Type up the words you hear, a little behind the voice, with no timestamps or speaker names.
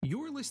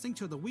listening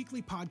to the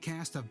weekly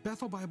podcast of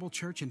Bethel Bible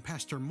Church and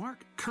Pastor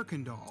Mark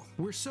Kirkendall.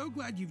 We're so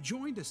glad you've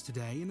joined us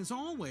today, and as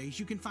always,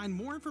 you can find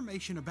more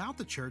information about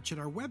the church at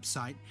our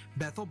website,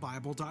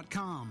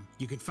 bethelbible.com.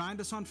 You can find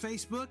us on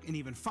Facebook and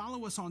even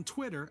follow us on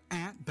Twitter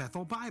at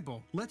Bethel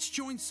Bible. Let's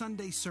join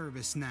Sunday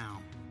service now.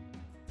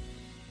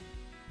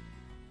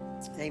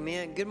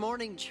 Amen. Good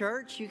morning,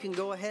 church. You can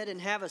go ahead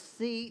and have a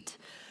seat.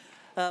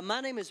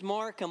 My name is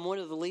Mark. I'm one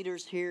of the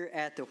leaders here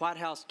at the White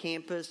House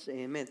campus.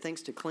 And man,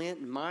 thanks to Clint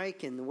and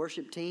Mike and the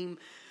worship team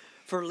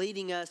for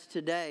leading us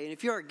today. And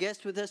if you're a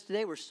guest with us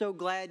today, we're so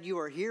glad you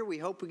are here. We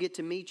hope we get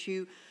to meet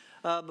you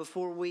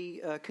before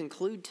we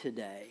conclude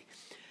today.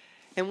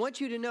 And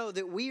want you to know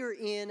that we are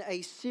in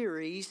a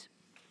series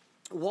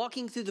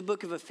walking through the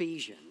book of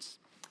Ephesians.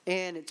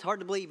 And it's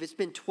hard to believe it's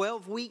been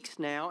 12 weeks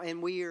now,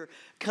 and we are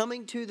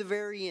coming to the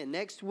very end.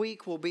 Next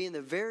week, we'll be in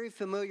the very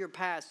familiar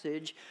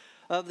passage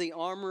of the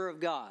armor of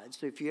God.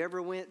 So if you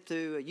ever went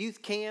through a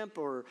youth camp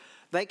or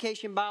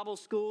vacation Bible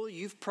school,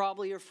 you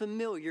probably are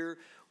familiar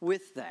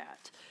with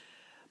that.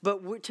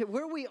 But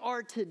where we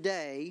are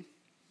today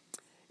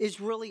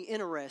is really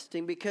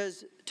interesting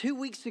because 2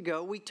 weeks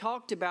ago, we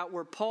talked about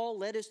where Paul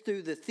led us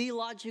through the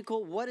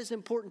theological, what is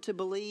important to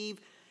believe,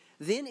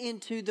 then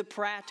into the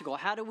practical.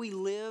 How do we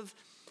live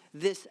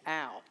this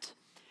out?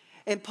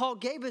 And Paul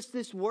gave us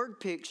this word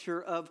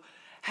picture of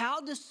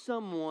how does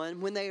someone,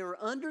 when they are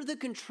under the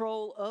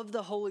control of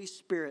the Holy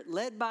Spirit,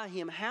 led by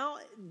Him, how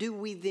do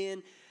we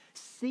then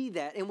see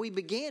that? And we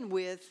began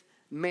with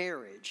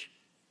marriage.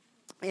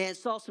 And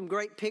saw some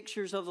great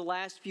pictures of the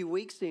last few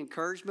weeks. The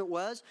encouragement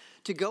was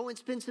to go and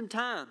spend some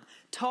time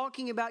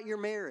talking about your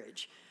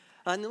marriage.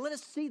 And then let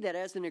us see that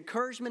as an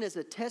encouragement, as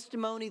a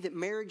testimony that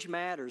marriage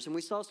matters. And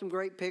we saw some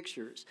great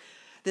pictures.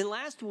 Then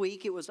last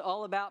week, it was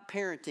all about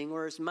parenting,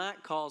 or as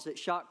Mike calls it,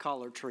 shock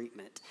collar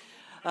treatment.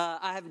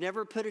 I have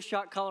never put a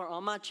shock collar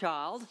on my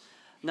child.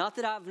 Not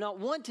that I've not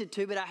wanted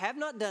to, but I have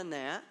not done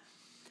that.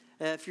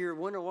 If you're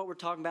wondering what we're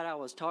talking about, I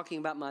was talking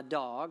about my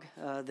dog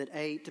that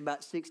ate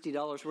about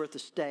 $60 worth of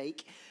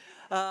steak.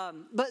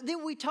 But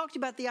then we talked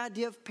about the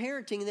idea of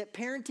parenting, and that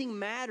parenting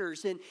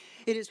matters. And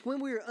it is when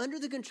we are under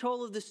the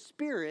control of the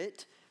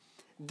Spirit,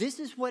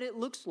 this is what it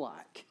looks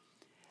like.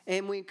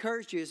 And we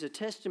encourage you as a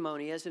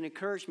testimony, as an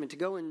encouragement, to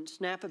go and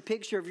snap a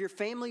picture of your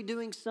family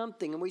doing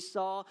something. And we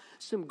saw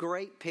some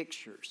great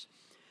pictures.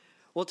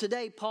 Well,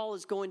 today, Paul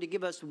is going to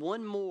give us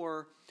one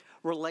more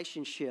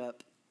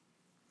relationship,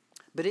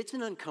 but it's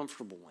an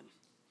uncomfortable one.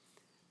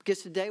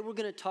 Because today we're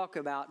going to talk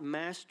about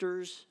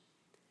masters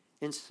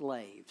and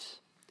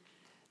slaves.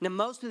 Now,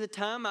 most of the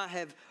time I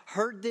have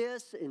heard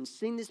this and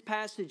seen this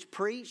passage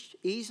preached.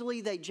 Easily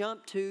they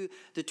jump to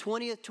the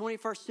 20th,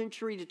 21st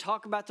century to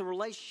talk about the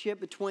relationship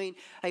between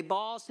a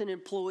boss and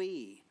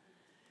employee.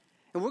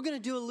 And we're going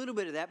to do a little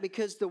bit of that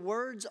because the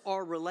words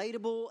are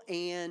relatable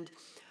and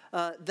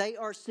they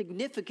are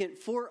significant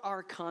for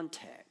our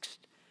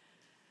context.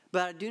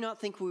 But I do not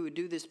think we would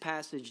do this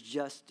passage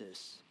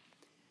justice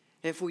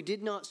if we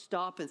did not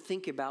stop and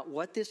think about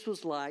what this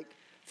was like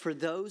for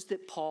those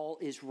that Paul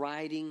is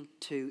writing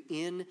to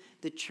in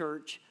the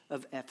church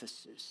of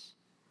Ephesus.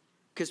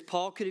 Because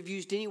Paul could have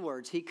used any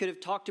words. He could have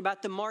talked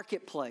about the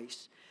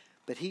marketplace.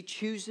 But he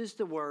chooses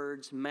the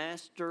words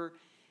master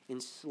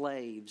and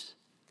slaves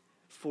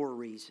for a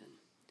reason.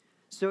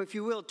 So if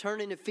you will,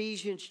 turn in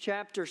Ephesians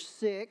chapter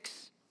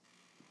 6.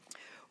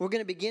 We're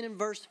going to begin in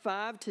verse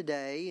 5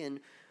 today,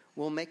 and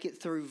we'll make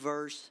it through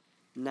verse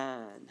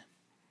 9.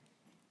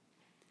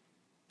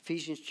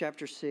 Ephesians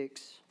chapter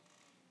 6,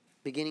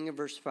 beginning of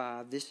verse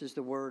 5. This is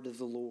the word of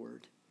the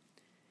Lord.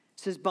 It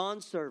says,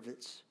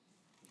 bondservants,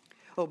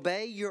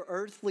 obey your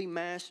earthly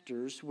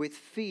masters with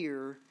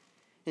fear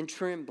and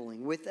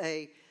trembling, with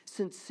a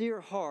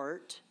sincere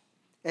heart,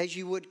 as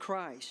you would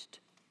Christ.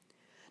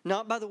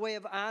 Not by the way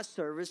of eye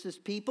service as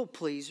people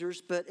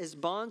pleasers, but as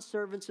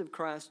bondservants of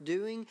Christ,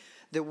 doing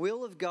the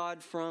will of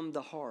God from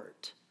the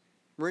heart,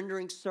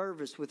 rendering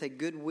service with a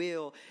good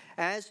will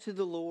as to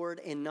the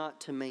Lord and not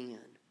to man.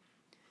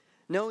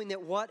 Knowing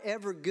that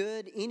whatever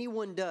good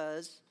anyone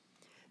does,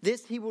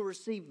 this he will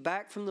receive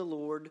back from the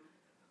Lord,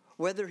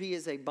 whether he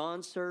is a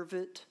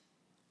bondservant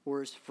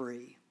or is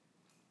free.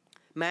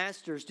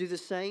 Masters, do the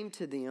same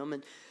to them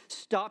and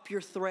stop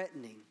your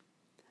threatening,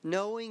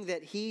 knowing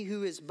that he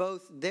who is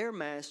both their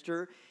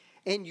master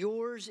and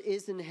yours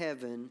is in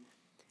heaven,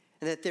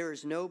 and that there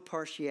is no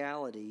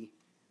partiality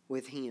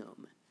with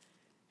him.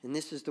 And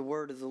this is the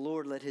word of the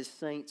Lord. Let his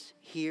saints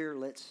hear.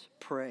 Let's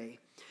pray.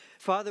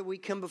 Father, we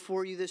come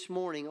before you this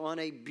morning on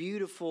a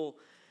beautiful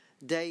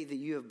day that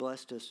you have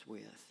blessed us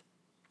with.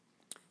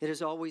 It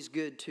is always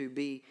good to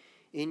be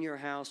in your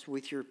house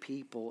with your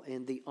people,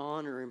 and the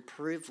honor and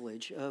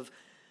privilege of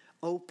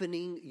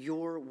opening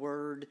your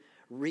word,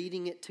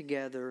 reading it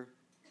together,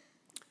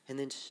 and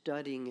then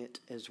studying it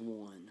as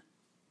one.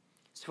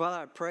 So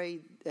Father, I pray,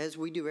 as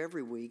we do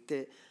every week,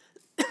 that,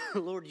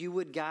 Lord, you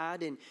would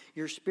guide and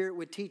your Spirit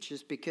would teach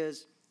us,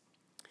 because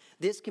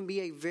this can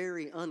be a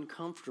very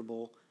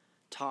uncomfortable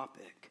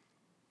topic.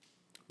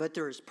 But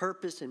there is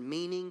purpose and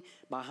meaning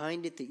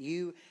behind it that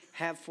you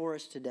have for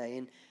us today.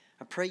 And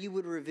I pray you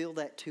would reveal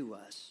that to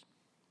us.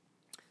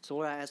 So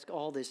Lord, I ask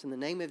all this in the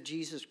name of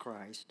Jesus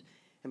Christ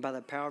and by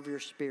the power of your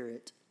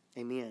Spirit.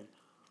 Amen.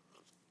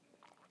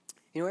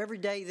 You know, every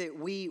day that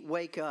we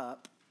wake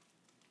up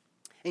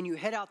and you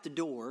head out the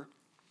door,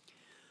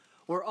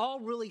 we're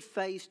all really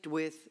faced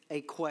with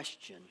a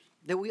question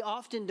that we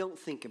often don't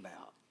think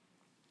about.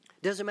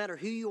 Doesn't matter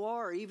who you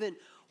are or even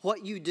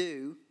what you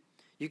do.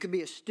 You could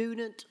be a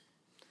student.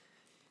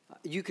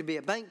 You could be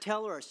a bank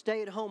teller, a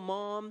stay-at-home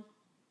mom.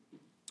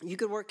 You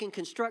could work in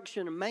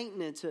construction or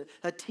maintenance,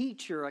 a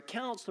teacher, a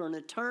counselor, an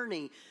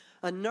attorney,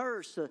 a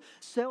nurse, a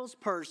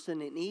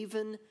salesperson, and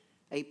even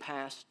a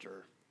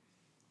pastor.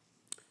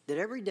 That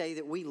every day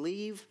that we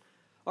leave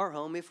our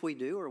home, if we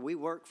do, or we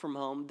work from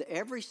home,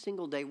 every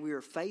single day we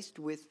are faced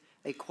with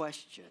a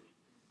question.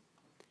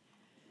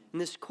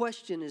 And this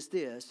question is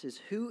this, is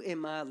who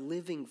am I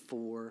living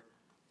for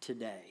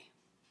today?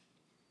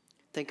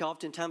 I think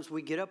oftentimes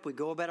we get up, we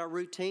go about our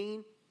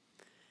routine.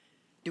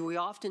 Do we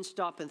often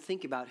stop and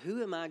think about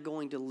who am I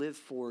going to live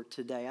for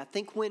today? I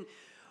think when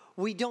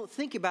we don't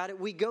think about it,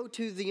 we go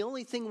to the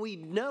only thing we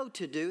know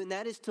to do, and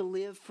that is to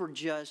live for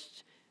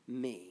just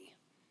me.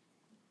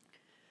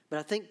 But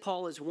I think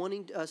Paul is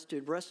wanting us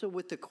to wrestle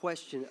with the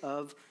question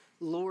of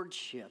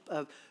lordship,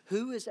 of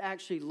who is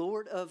actually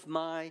Lord of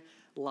my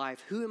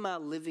life. Who am I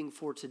living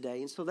for today?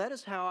 And so that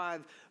is how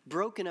I've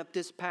broken up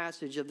this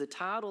passage of the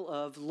title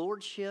of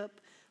Lordship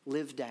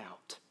Lived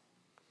Out.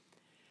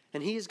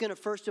 And he is going to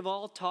first of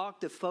all talk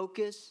the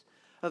focus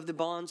of the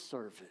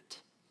bondservant.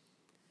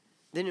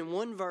 Then in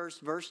one verse,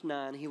 verse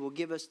 9, he will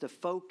give us the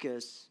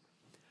focus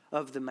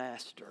of the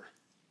master.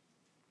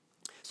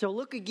 So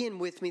look again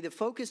with me, the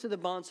focus of the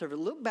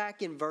bondservant. Look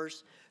back in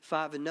verse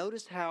 5 and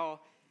notice how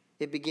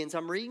it begins.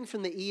 I'm reading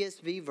from the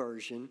ESV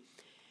version,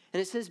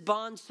 and it says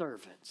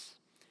bondservants.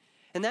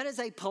 And that is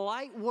a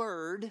polite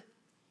word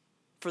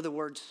for the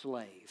word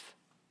slave.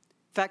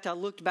 In fact, I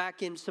looked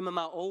back in some of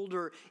my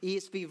older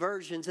ESV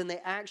versions, and they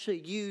actually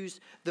use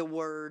the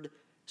word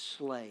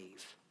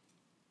slave.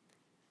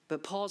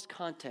 But Paul's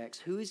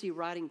context, who is he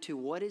writing to?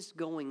 What is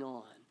going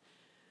on?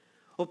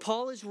 Well,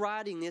 Paul is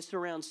writing this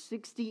around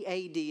 60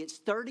 AD. It's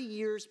 30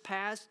 years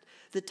past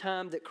the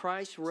time that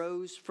Christ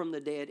rose from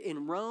the dead.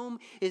 And Rome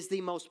is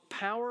the most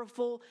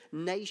powerful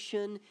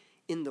nation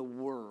in the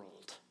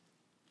world.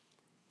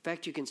 In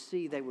fact, you can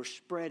see they were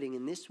spreading,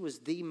 and this was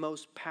the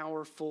most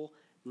powerful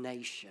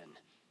nation.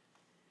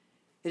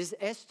 It is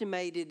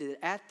estimated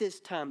that at this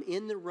time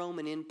in the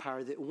Roman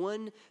Empire that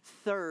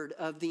 1/3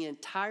 of the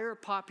entire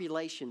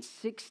population,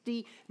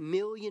 60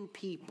 million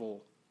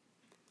people,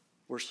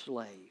 were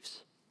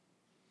slaves.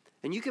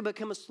 And you could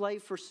become a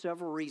slave for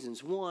several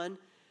reasons. One,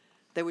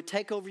 they would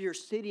take over your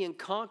city and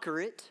conquer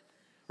it,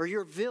 or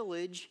your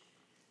village,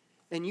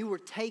 and you were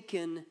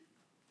taken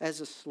as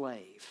a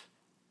slave.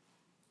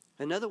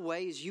 Another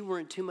way is you were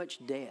in too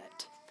much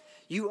debt.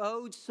 You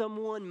owed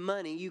someone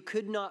money you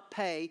could not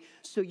pay,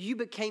 so you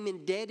became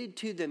indebted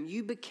to them.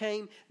 You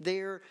became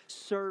their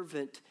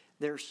servant,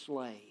 their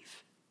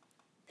slave.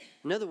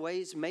 Another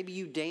way is maybe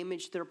you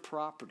damaged their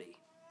property.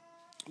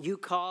 You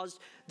caused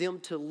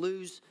them to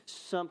lose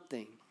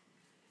something.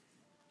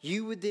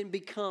 You would then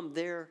become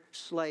their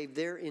slave,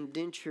 their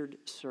indentured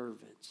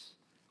servants.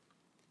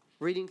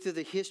 Reading through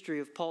the history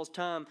of Paul's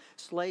time,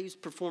 slaves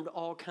performed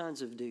all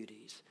kinds of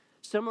duties.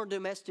 Some are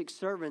domestic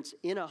servants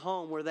in a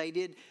home where they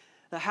did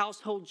the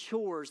household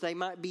chores. They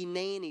might be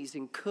nannies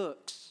and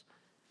cooks.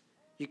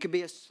 You could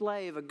be a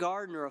slave, a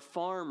gardener, a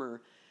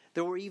farmer.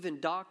 There were even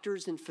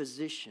doctors and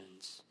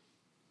physicians.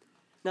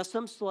 Now,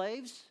 some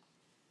slaves,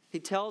 he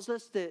tells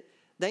us that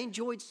they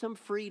enjoyed some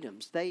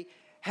freedoms. They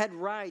had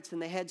rights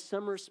and they had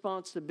some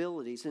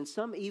responsibilities, and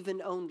some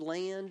even owned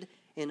land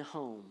and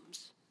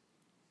homes.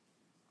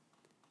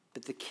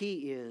 But the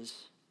key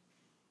is,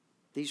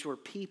 these were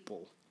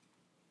people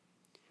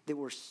that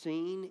were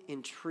seen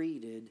and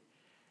treated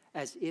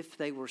as if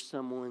they were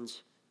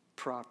someone's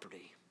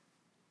property.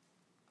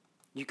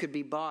 You could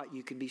be bought,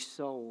 you could be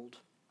sold.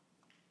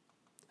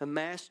 A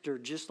master,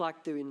 just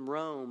like in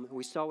Rome,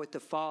 we saw with the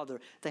father,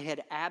 they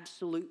had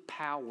absolute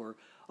power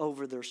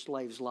over their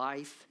slaves'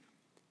 life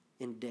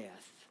and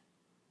death.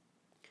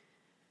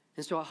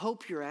 And so I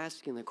hope you're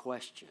asking the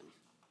question,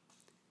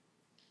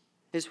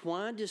 is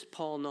why does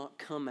Paul not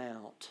come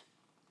out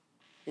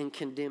and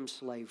condemn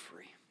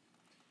slavery?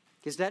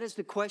 Because that is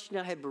the question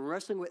I have been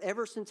wrestling with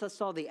ever since I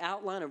saw the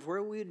outline of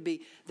where we would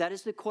be. That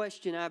is the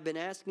question I've been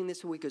asking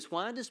this week, is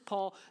why does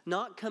Paul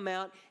not come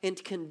out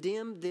and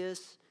condemn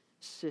this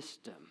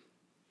system?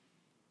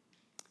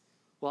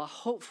 Well,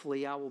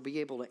 hopefully I will be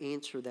able to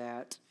answer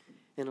that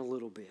in a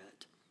little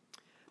bit.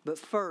 But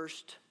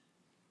first,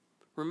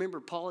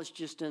 remember, Paul has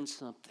just done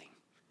something.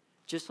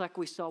 Just like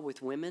we saw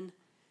with women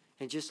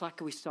and just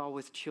like we saw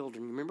with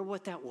children. Remember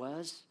what that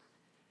was?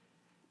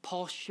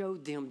 Paul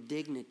showed them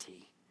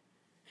dignity.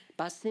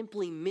 By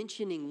simply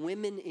mentioning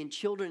women and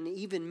children and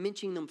even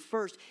mentioning them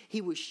first,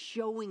 he was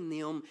showing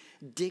them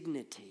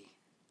dignity.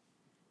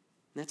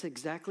 And that's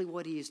exactly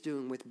what he is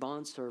doing with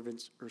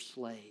bondservants or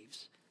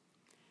slaves.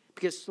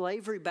 Because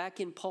slavery back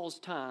in Paul's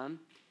time,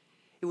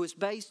 it was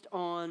based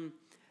on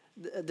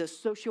the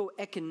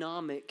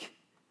socioeconomic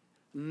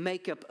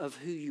makeup of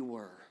who you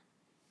were.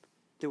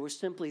 There were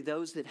simply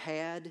those that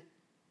had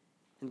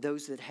and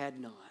those that had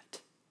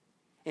not.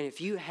 And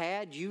if you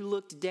had, you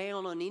looked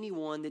down on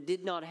anyone that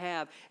did not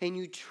have, and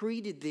you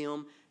treated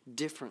them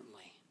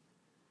differently.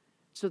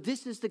 So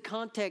this is the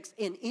context.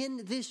 And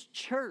in this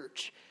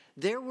church,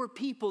 there were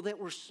people that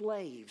were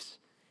slaves.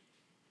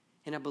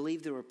 And I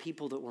believe there were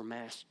people that were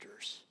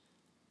masters.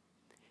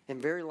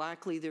 And very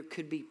likely there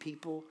could be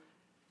people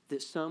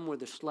that some were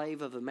the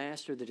slave of a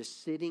master that is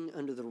sitting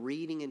under the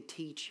reading and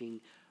teaching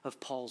of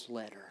Paul's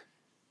letter.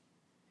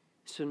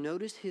 So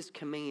notice his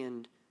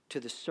command to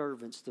the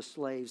servants, the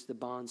slaves, the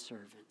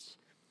bondservants.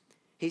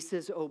 He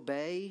says,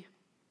 obey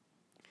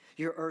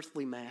your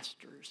earthly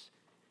masters.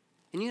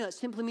 And it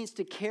simply means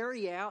to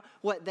carry out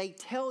what they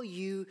tell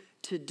you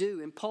to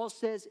do. And Paul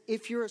says,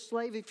 if you're a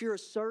slave, if you're a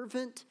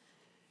servant,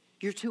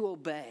 you're to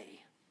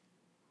obey.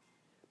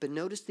 But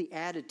notice the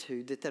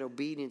attitude that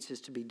obedience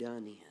is to be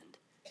done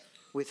in,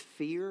 with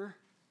fear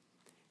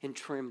and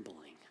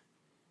trembling.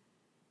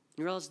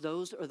 You realize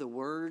those are the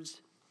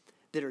words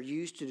that are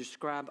used to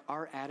describe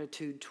our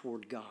attitude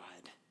toward God.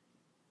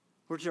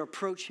 We're to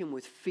approach him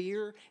with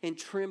fear and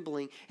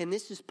trembling. And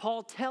this is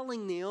Paul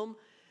telling them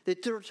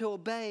that they're to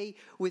obey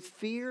with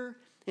fear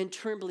and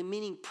trembling,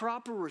 meaning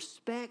proper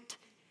respect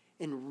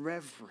and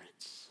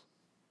reverence.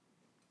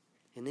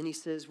 And then he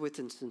says, with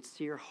a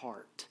sincere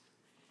heart.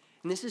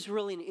 And this is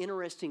really an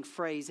interesting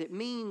phrase. It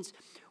means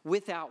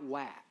without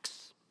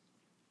wax.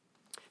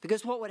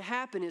 Because what would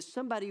happen is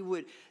somebody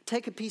would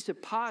take a piece of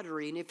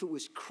pottery, and if it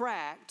was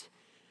cracked,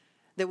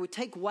 they would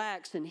take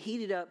wax and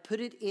heat it up, put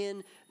it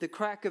in the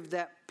crack of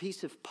that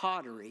piece of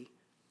pottery,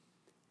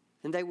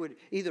 and they would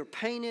either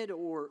paint it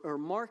or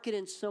mark it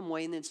in some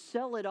way and then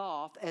sell it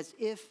off as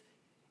if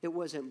it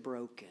wasn't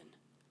broken.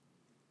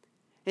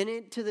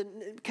 And to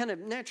the kind of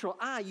natural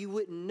eye, you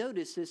wouldn't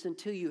notice this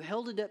until you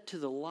held it up to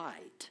the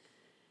light.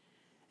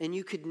 And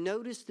you could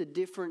notice the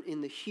difference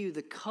in the hue,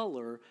 the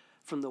color,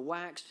 from the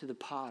wax to the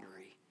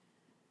pottery.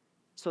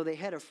 So they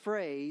had a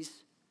phrase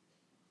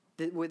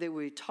where they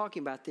were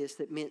talking about this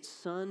that meant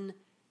sun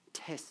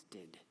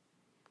tested.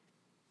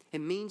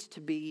 It means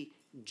to be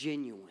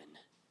genuine.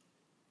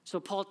 So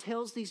Paul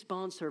tells these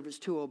bondservants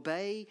to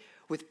obey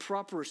with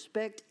proper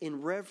respect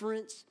and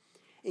reverence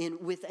and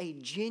with a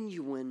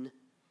genuine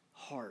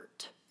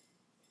heart.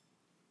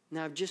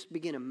 Now I've just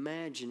begun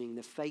imagining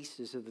the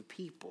faces of the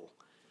people.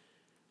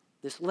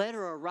 This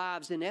letter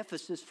arrives in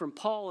Ephesus from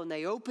Paul, and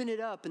they open it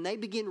up and they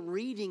begin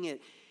reading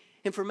it.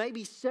 And for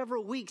maybe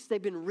several weeks,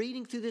 they've been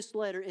reading through this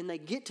letter, and they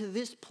get to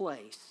this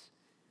place.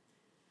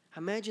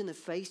 Imagine the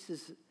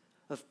faces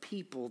of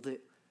people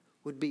that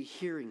would be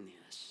hearing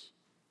this.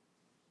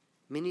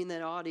 Many in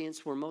that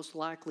audience were most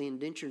likely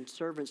indentured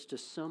servants to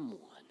someone.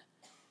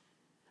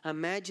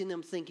 Imagine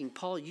them thinking,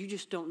 Paul, you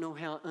just don't know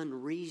how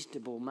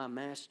unreasonable my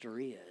master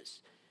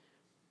is.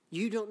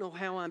 You don't know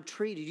how I'm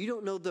treated. You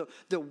don't know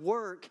the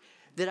work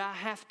that I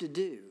have to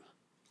do.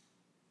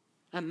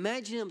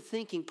 Imagine them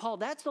thinking, Paul,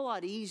 that's a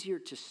lot easier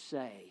to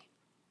say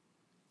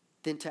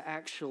than to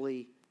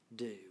actually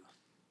do.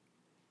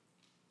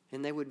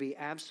 And they would be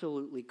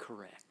absolutely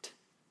correct.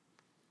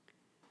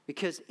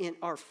 Because in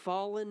our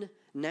fallen,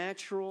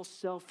 natural,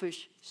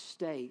 selfish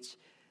states,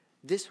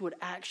 this would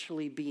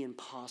actually be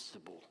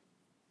impossible.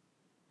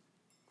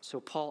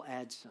 So Paul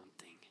adds something.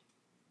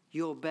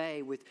 You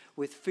obey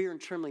with fear and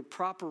trembling,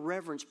 proper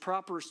reverence,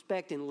 proper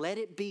respect, and let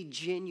it be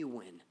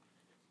genuine.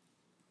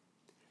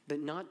 But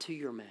not to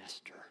your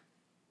master.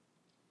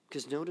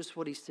 Because notice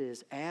what he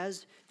says,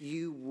 as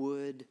you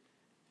would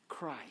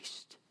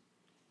Christ.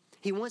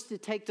 He wants to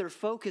take their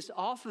focus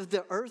off of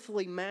the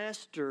earthly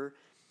master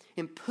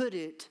and put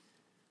it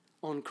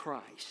on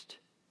Christ.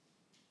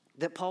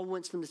 That Paul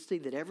wants them to see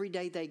that every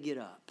day they get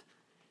up,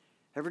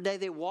 every day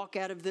they walk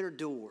out of their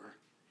door,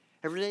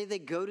 every day they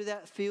go to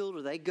that field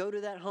or they go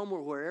to that home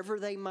or wherever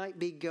they might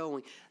be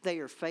going, they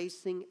are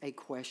facing a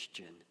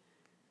question.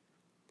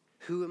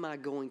 Who am I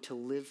going to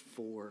live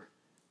for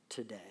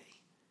today?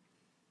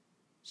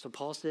 So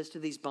Paul says to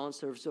these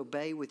bondservants,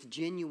 obey with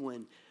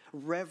genuine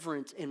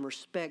reverence and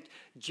respect,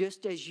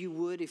 just as you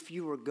would if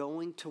you were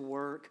going to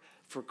work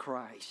for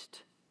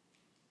Christ.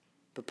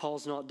 But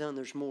Paul's not done.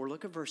 There's more.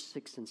 Look at verse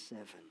 6 and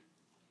 7.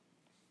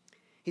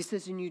 He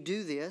says, and you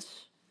do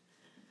this,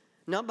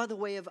 not by the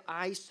way of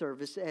eye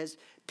service as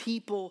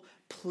people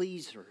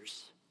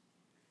pleasers,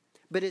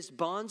 but as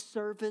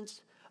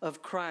bondservants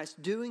of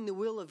Christ, doing the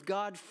will of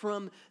God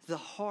from the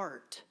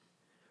heart,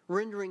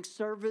 rendering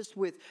service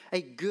with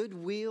a good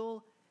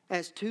will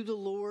as to the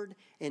Lord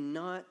and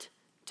not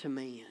to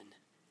man.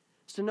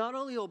 So not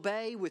only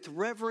obey with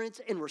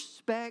reverence and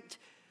respect,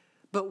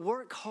 but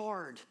work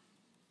hard.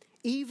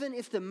 Even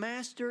if the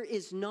master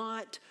is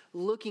not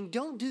looking,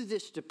 don't do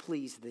this to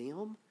please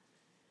them,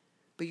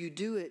 but you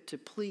do it to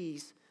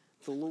please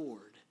the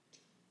Lord.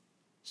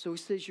 So he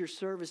says your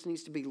service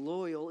needs to be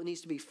loyal, it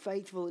needs to be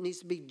faithful, it needs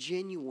to be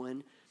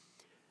genuine,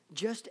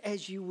 just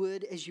as you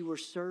would as you were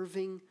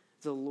serving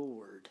the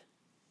Lord.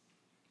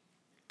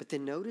 But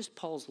then notice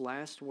Paul's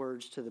last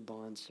words to the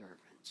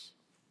bondservants.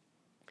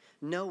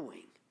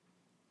 knowing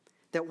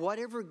that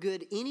whatever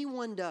good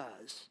anyone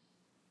does,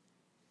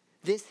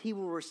 this he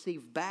will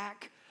receive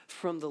back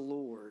from the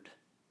Lord,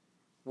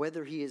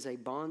 whether he is a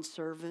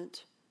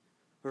bondservant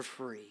or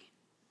free.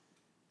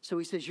 So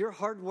he says, your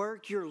hard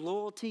work, your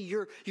loyalty,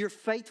 your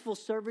faithful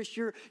service,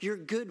 your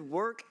good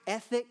work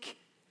ethic,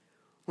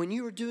 when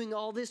you are doing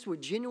all this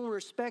with genuine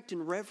respect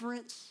and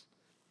reverence,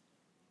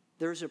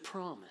 there's a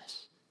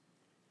promise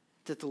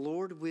that the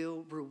Lord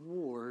will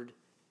reward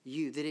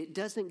you, that it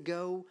doesn't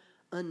go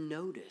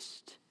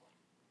unnoticed,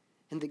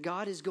 and that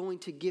God is going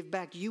to give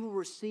back. You will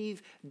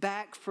receive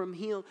back from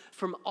him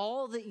from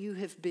all that you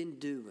have been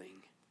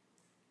doing.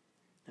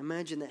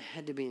 Imagine that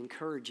had to be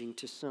encouraging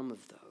to some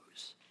of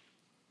those.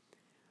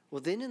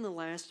 Well, then in the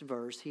last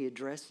verse, he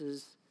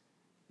addresses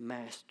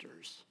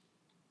masters.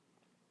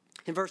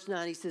 In verse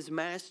 9, he says,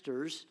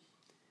 masters,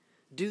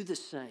 do the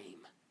same.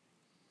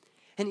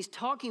 And he's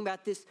talking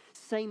about this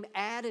same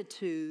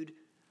attitude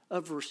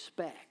of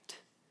respect.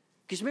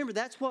 Because remember,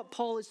 that's what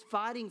Paul is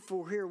fighting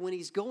for here when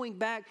he's going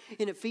back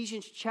in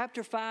Ephesians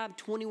chapter 5,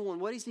 21.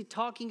 What is he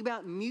talking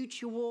about?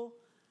 Mutual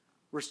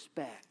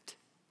respect.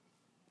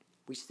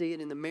 We see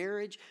it in the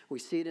marriage, we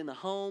see it in the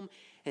home,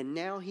 and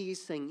now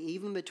he's saying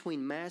even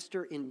between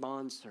master and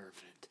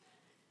bondservant,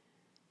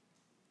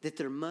 that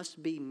there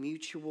must be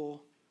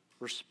mutual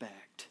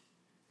respect.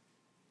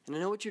 And I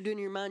know what you're doing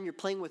in your mind. You're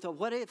playing with, oh,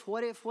 what if?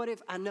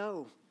 I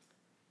know.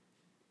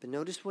 But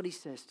notice what he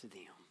says to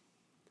them.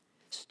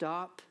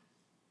 Stop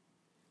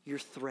your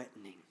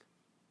threatening.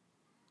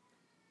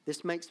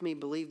 This makes me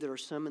believe there are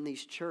some in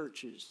these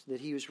churches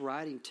that he was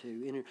writing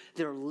to and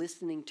that are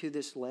listening to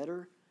this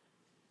letter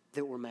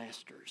that were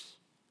masters.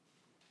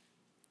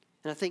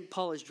 And I think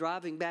Paul is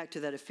driving back to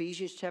that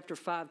Ephesians chapter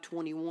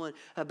 5:21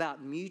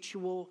 about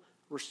mutual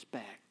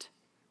respect.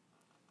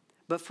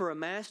 But for a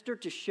master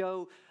to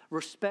show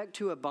respect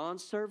to a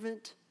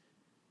bondservant,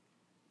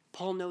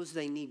 Paul knows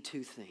they need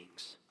two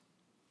things.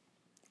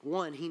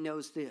 One, he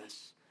knows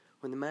this.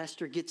 When the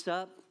master gets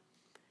up,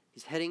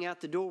 he's heading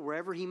out the door,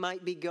 wherever he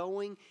might be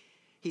going,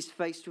 he's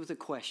faced with a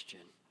question.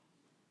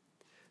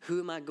 Who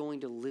am I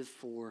going to live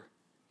for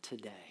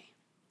today?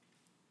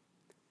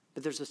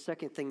 But there's a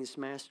second thing these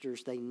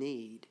masters they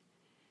need,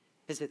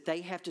 is that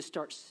they have to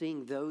start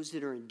seeing those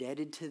that are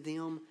indebted to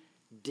them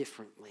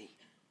differently.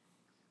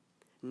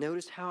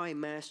 Notice how a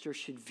master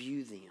should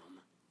view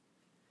them,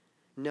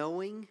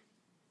 knowing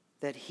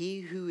that he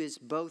who is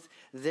both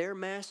their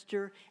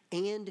master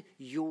and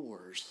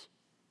yours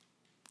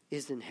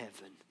is in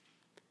heaven,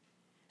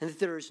 and that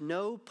there is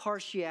no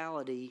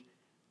partiality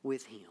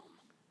with him.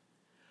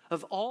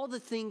 Of all the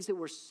things that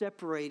were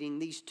separating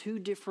these two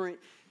different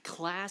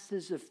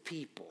classes of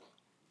people,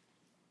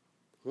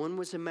 one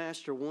was a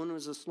master, one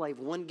was a slave.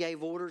 One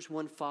gave orders,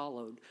 one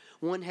followed.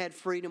 One had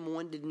freedom,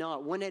 one did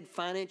not. One had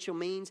financial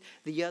means,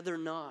 the other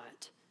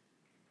not.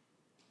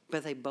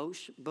 But they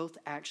both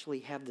actually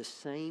have the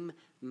same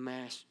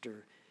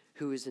master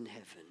who is in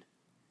heaven.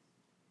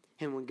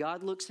 And when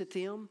God looks at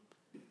them,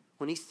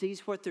 when he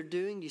sees what they're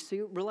doing,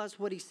 realize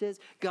what he says?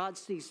 God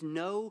sees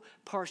no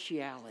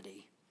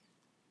partiality.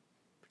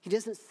 He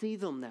doesn't see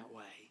them that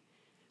way.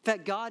 In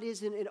fact, God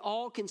isn't at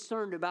all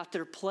concerned about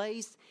their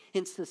place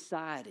in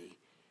society.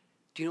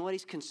 Do you know what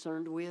he's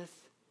concerned with?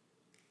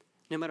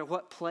 No matter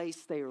what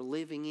place they are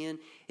living in,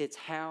 it's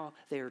how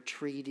they are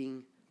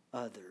treating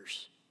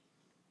others.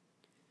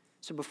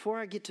 So before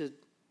I get to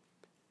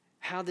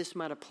how this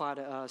might apply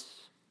to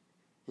us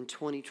in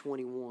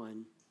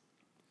 2021,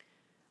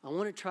 I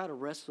want to try to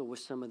wrestle with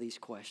some of these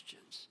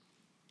questions.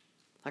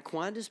 Like,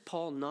 why does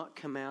Paul not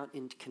come out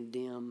and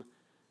condemn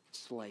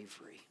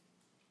slavery?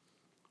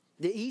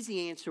 The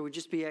easy answer would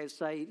just be to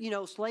say,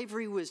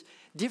 slavery was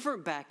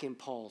different back in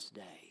Paul's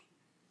day.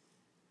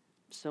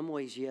 In some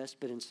ways, yes,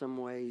 but in some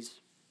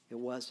ways, it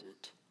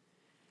wasn't.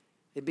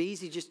 It'd be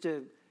easy just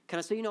to kind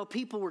of say,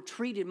 people were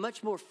treated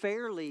much more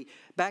fairly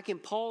back in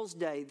Paul's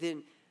day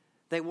than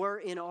they were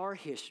in our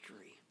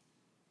history.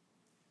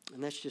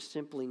 And that's just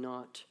simply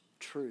not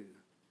true.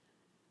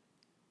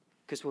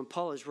 Because when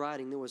Paul is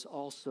writing, there was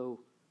also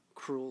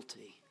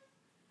cruelty.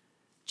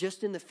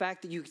 Just in the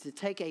fact that you could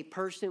take a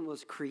person that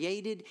was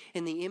created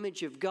in the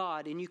image of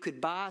God and you could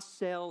buy,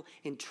 sell,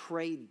 and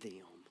trade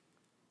them.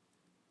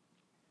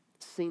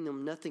 Seeing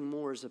them nothing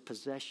more as a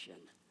possession,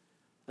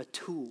 a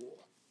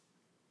tool,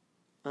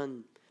 a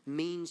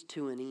means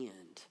to an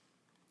end.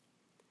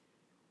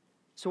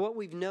 So what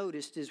we've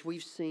noticed is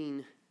we've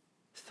seen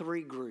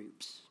three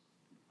groups.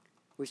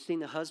 We've seen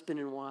the husband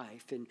and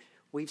wife, and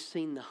we've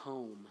seen the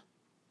home.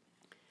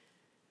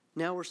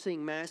 Now we're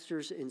seeing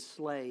masters and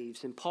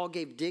slaves. And Paul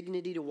gave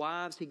dignity to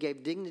wives, he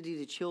gave dignity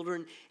to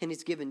children, and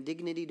he's given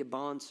dignity to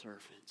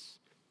bondservants.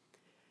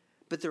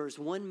 But there is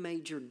one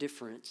major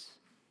difference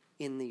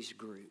in these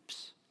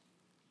groups.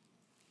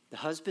 The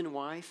husband and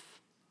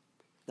wife,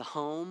 the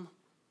home,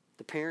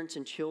 the parents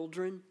and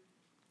children,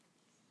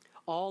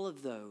 all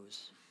of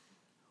those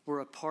were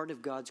a part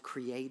of God's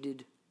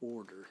created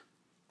order.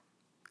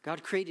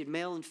 God created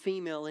male and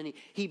female, and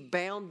he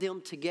bound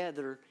them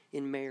together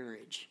in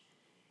marriage.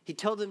 He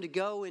told them to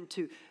go and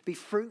to be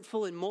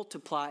fruitful and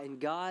multiply, and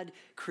God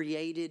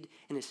created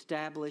and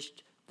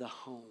established the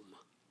home.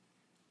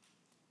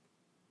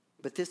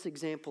 But this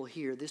example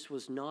here, this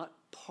was not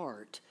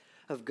part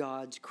of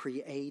God's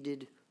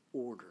created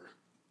order.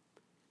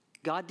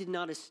 God did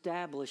not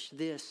establish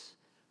this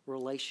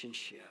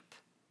relationship.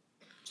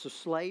 So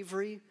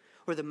slavery,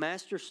 or the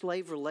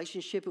master-slave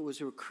relationship, it was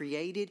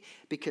created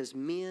because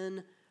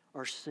men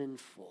are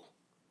sinful.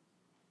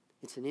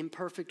 It's an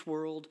imperfect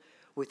world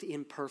with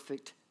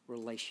imperfect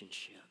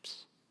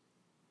relationships.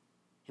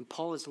 And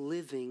Paul is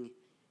living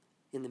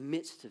in the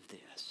midst of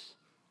this.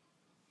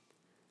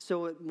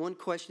 So one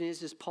question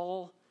is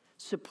Paul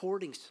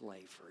supporting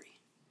slavery?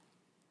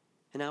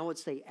 And I would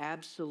say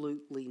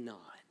absolutely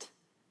not.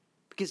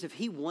 Because if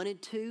he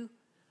wanted to,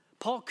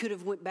 Paul could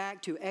have went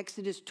back to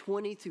Exodus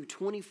 20 through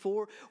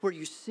 24, where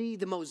you see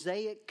the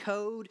Mosaic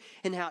Code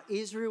and how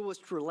Israel was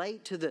to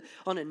relate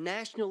on a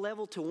national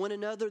level to one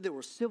another. There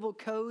were civil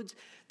codes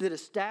that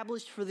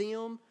established for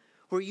them,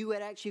 where you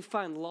would actually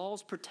find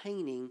laws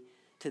pertaining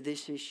to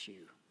this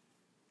issue.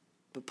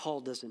 But Paul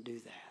doesn't do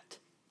that.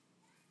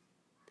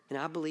 And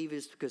I believe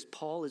it's because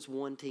Paul is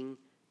wanting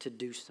to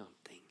do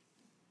something.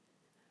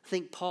 I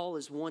think Paul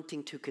is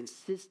wanting to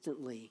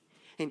consistently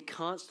and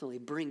constantly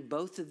bring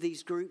both of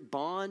these groups,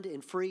 bond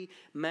and free,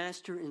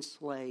 master and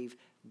slave,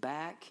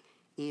 back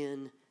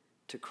into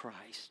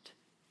Christ.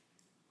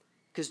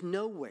 Because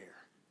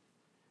nowhere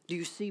do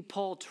you see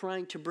Paul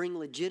trying to bring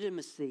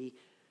legitimacy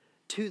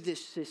to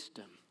this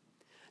system.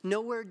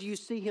 Nowhere do you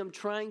see him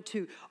trying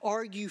to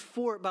argue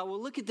for it by,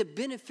 well, look at the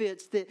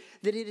benefits that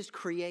it has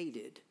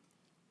created.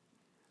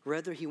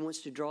 Rather, he wants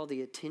to draw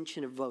the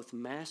attention of both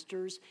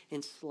masters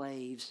and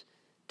slaves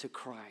to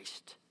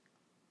Christ,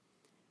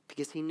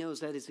 because he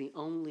knows that is the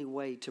only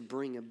way to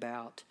bring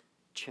about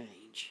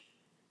change.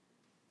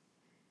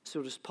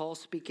 So does Paul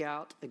speak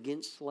out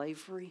against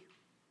slavery?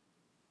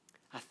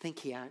 I think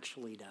he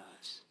actually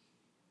does.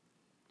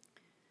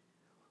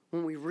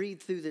 When we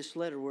read through this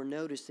letter, we're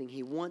noticing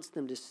he wants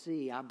them to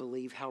see, I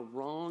believe, how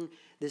wrong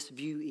this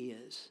view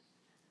is.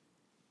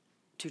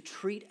 To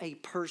treat a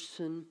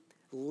person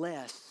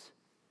less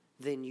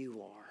than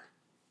you are.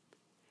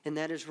 And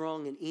that is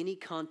wrong in any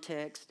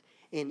context,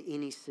 in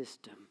any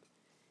system.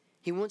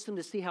 He wants them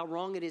to see how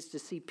wrong it is to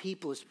see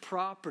people as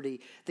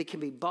property that can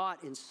be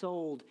bought and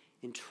sold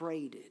and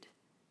traded.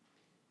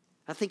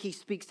 I think he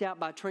speaks out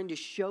by trying to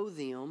show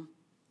them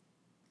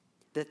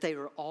that they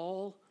are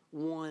all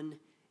one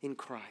in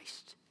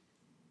Christ.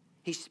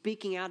 He's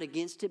speaking out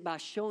against it by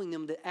showing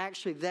them that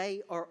actually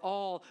they are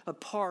all a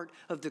part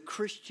of the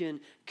Christian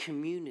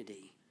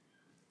community.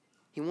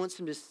 He wants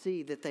them to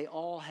see that they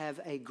all have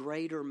a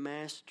greater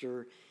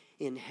master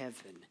in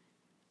heaven.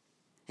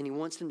 And he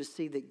wants them to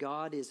see that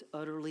God is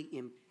utterly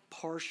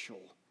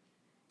impartial,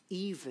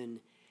 even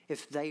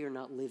if they are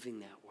not living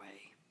that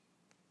way.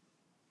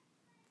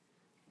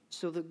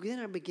 So then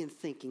I begin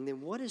thinking,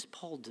 then what is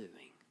Paul doing?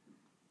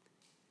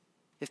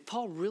 If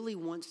Paul really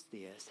wants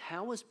this,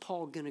 how is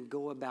Paul going to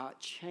go about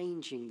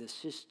changing the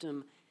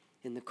system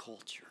and the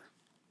culture?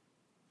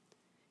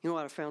 You know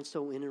what I found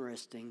so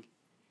interesting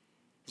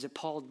is that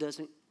Paul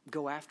doesn't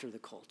go after the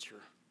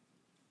culture.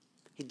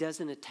 He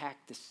doesn't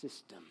attack the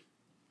system.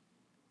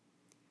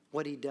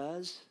 What he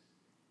does,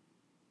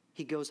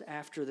 he goes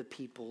after the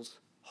people's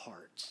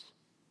hearts.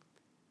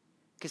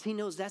 Because he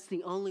knows that's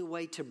the only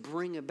way to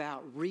bring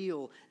about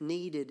real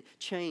needed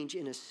change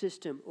in a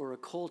system or a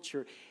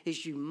culture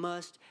is you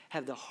must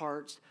have the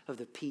hearts of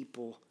the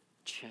people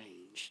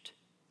changed.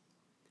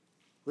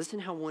 Listen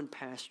how one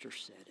pastor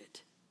said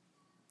it.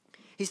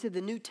 He said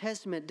the New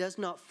Testament does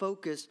not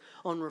focus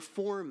on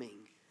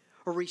reforming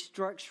or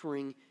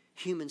restructuring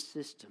human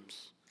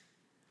systems,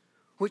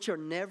 which are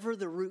never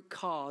the root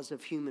cause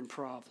of human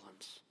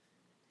problems.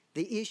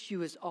 The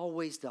issue is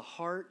always the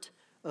heart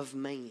of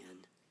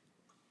man,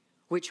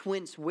 which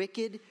when it's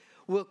wicked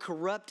will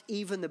corrupt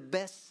even the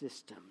best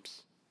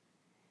systems,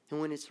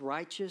 and when it's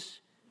righteous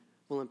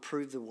will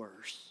improve the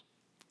worst.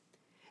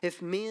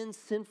 If men's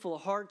sinful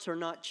hearts are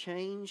not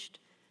changed,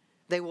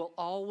 they will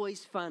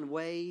always find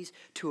ways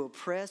to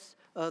oppress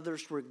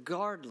others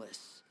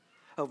regardless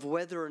of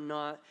whether or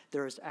not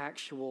there is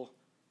actual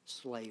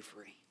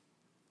slavery.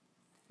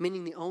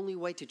 Meaning the only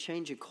way to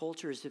change a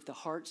culture is if the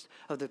hearts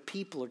of the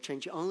people are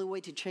changed. The only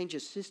way to change a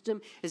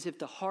system is if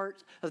the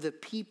hearts of the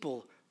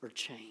people are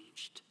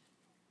changed.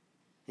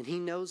 And he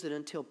knows that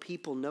until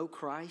people know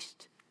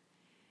Christ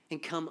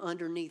and come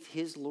underneath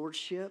his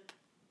lordship,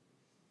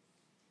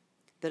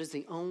 that is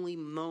the only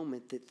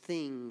moment that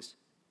things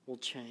will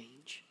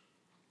change.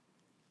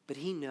 But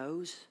he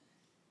knows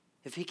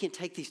if he can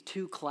take these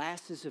two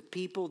classes of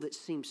people that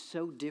seem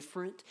so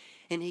different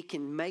and he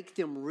can make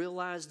them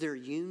realize their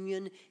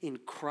union in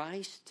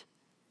Christ,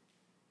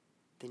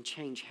 then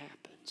change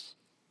happens.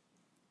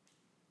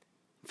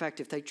 In fact,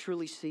 if they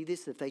truly see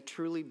this, if they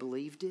truly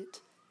believed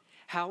it,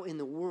 how in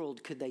the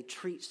world could they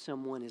treat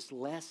someone as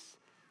less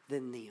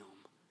than them?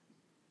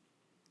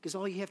 Because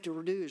all you have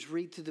to do is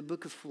read through the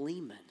book of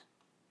Philemon.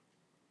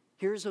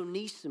 Here's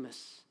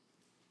Onesimus.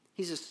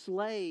 He's a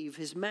slave.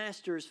 His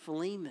master is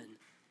Philemon.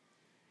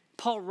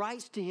 Paul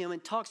writes to him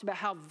and talks about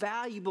how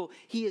valuable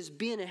he has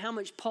been and how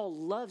much Paul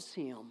loves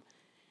him.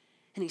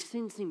 And he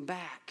sends him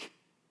back.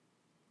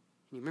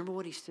 And you remember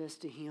what he says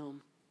to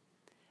him?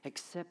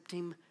 Accept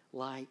him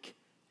like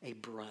a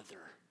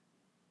brother.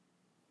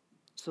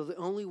 So the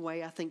only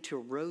way, I think, to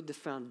erode the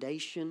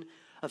foundation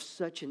of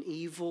such an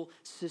evil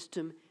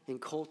system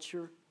and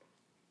culture,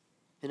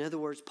 in other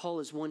words, Paul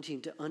is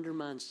wanting to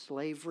undermine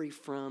slavery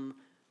from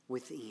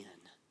within.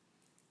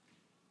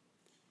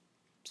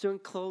 So in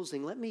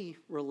closing, let me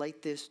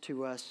relate this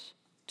to us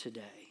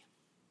today.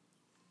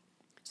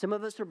 Some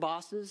of us are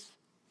bosses.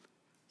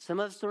 Some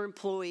of us are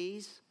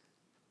employees.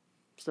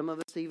 Some of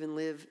us even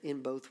live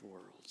in both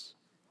worlds.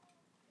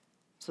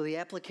 So the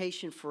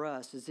application for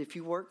us is if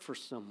you work for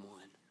someone,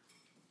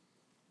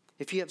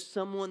 if you have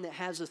someone that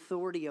has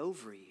authority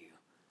over you,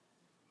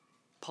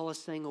 Paul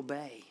is saying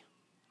obey.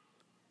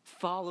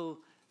 Follow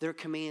their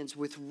commands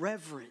with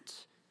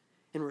reverence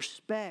and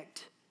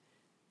respect.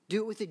 Do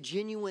it with a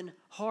genuine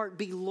heart.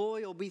 Be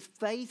loyal. Be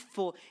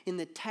faithful in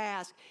the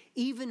task,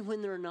 even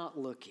when they're not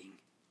looking.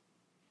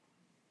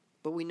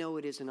 But we know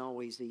it isn't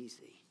always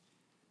easy.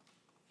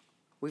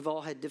 We've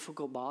all had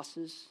difficult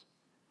bosses.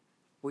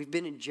 We've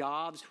been in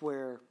jobs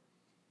where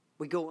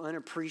we go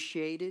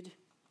unappreciated.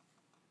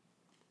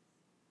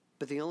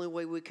 But the only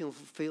way we can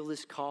fulfill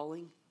this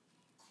calling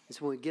is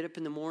when we get up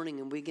in the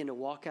morning and we begin to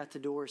walk out the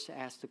doors to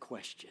ask the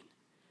question,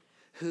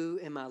 who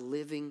am I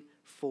living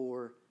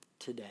for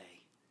today?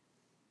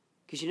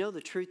 Because you know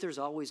the truth, there's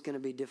always going to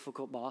be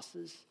difficult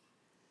bosses.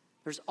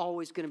 There's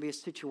always going to be a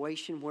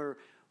situation where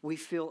we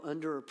feel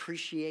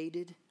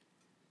underappreciated.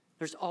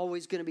 There's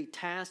always going to be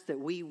tasks that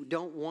we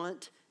don't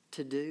want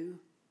to do.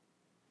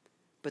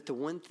 But the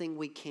one thing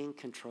we can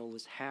control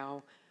is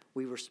how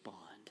we respond.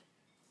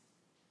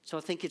 So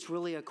I think it's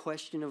really a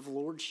question of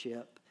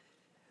lordship.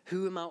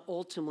 Who am I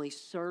ultimately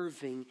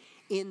serving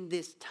in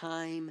this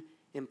time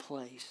and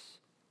place?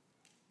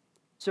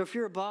 So if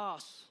you're a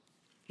boss,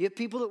 you have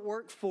people that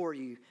work for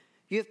you,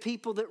 you have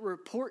people that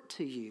report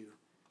to you,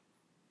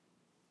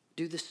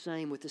 do the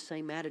same with the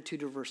same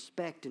attitude of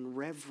respect and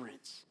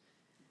reverence,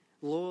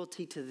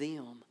 loyalty to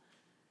them.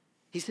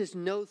 He says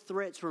no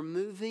threats,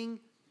 removing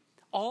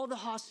all the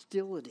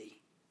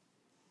hostility.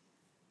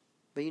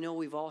 But you know,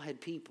 we've all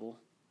had people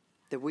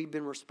that we've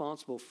been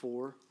responsible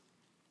for,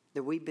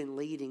 that we've been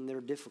leading, that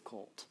are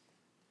difficult.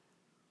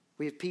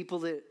 We have people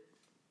that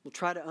will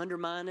try to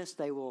undermine us.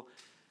 They will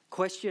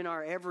question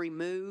our every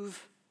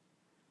move.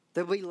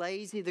 They'll be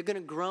lazy. They're going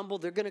to grumble.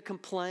 They're going to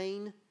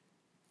complain.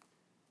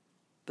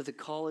 But the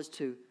call is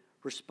to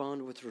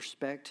respond with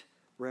respect,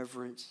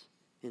 reverence,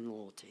 and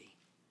loyalty.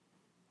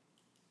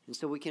 And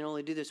so we can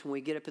only do this when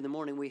we get up in the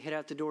morning. We head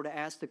out the door to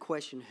ask the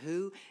question,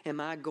 who am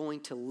I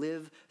going to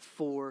live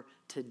for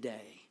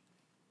today?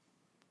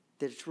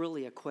 That it's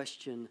really a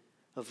question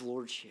of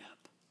lordship.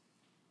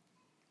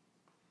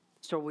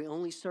 So are we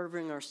only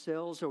serving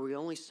ourselves? Are we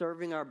only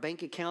serving our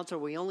bank accounts? Are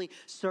we only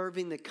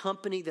serving the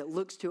company that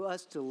looks to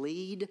us to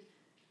lead?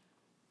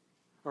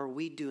 Or are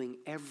we doing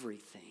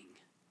everything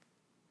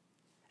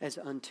as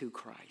unto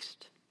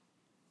Christ?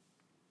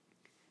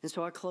 And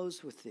so I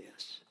close with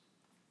this.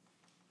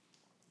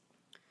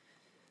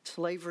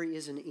 Slavery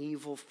is an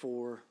evil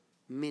for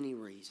many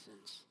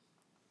reasons.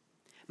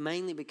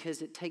 Mainly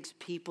because it takes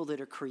people that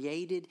are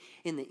created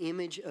in the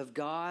image of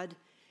God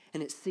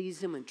and it sees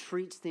them and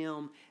treats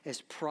them as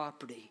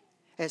property,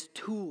 as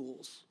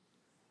tools,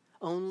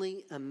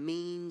 only a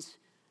means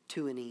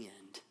to an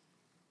end.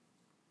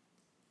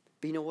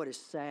 But you know what is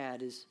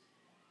sad is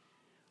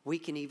we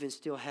can even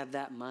still have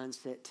that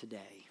mindset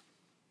today.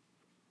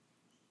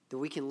 That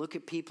we can look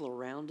at people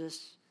around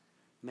us,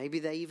 maybe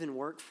they even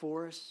work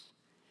for us,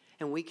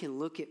 and we can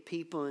look at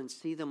people and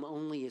see them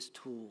only as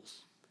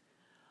tools.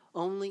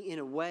 Only in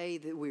a way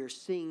that we are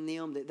seeing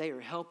them, that they are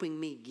helping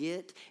me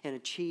get and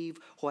achieve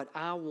what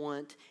I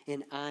want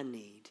and I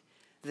need.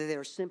 That they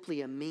are simply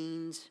a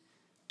means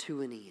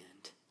to an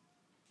end.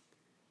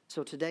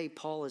 So today,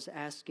 Paul is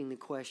asking the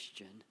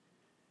question,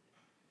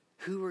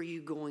 who are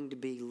you going to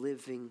be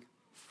living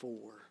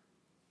for?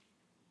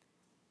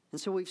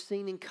 And so we've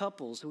seen in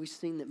couples, we've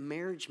seen that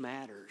marriage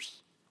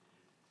matters.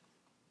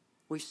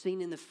 We've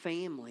seen in the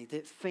family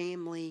that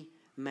family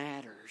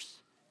matters.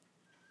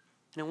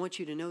 And I want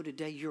you to know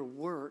today your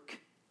work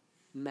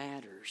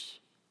matters.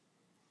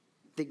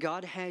 That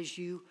God has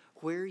you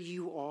where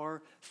you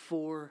are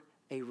for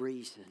a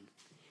reason.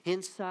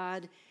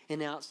 Inside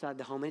and outside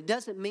the home. And it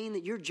doesn't mean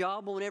that your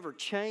job won't ever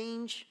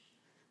change.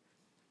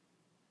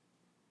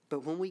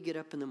 But when we get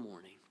up in the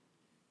morning,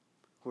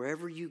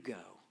 wherever you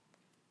go,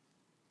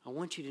 I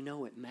want you to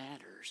know it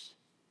matters.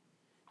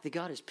 That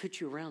God has put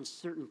you around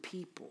certain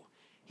people.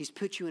 He's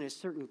put you in a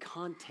certain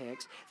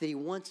context that He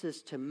wants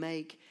us to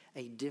make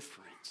a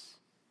difference.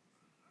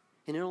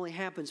 And it only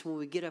happens when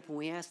we get up and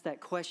we ask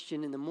that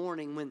question in the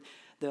morning when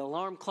the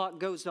alarm clock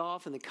goes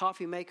off and the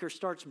coffee maker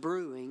starts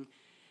brewing,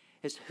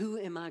 is who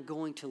am I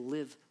going to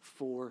live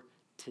for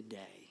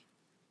today?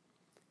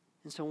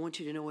 And so I want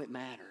you to know it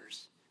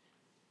matters.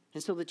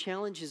 And so the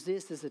challenge is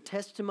this, as a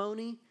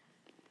testimony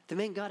That,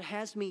 man, God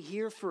has me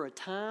here for a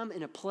time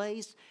and a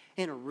place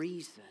and a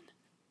reason.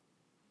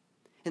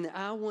 And that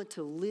I want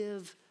to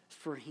live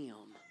for Him.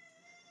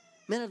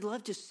 Man, I'd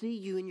love to see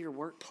you in your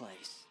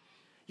workplace.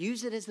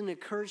 Use it as an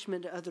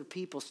encouragement to other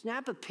people.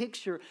 Snap a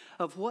picture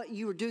of what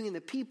you are doing and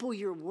the people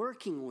you're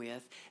working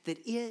with, that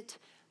it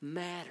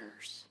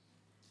matters.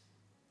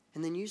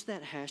 And then use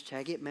that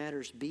hashtag,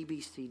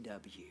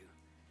 #ItMattersBBCW,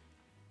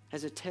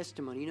 as a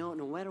testimony. You know what?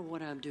 No matter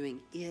what I'm doing,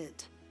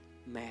 it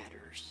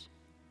matters.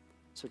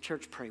 So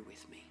church, pray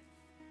with me.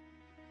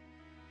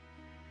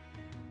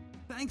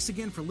 Thanks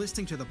again for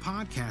listening to the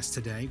podcast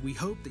today. We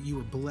hope that you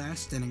were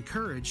blessed and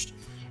encouraged.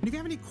 And if you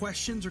have any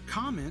questions or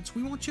comments,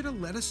 we want you to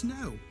let us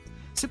know.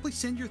 Simply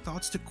send your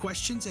thoughts to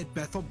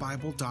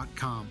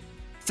questions@BethelBible.com.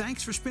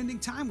 Thanks for spending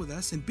time with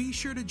us, and be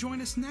sure to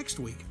join us next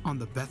week on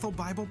the Bethel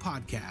Bible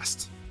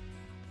Podcast.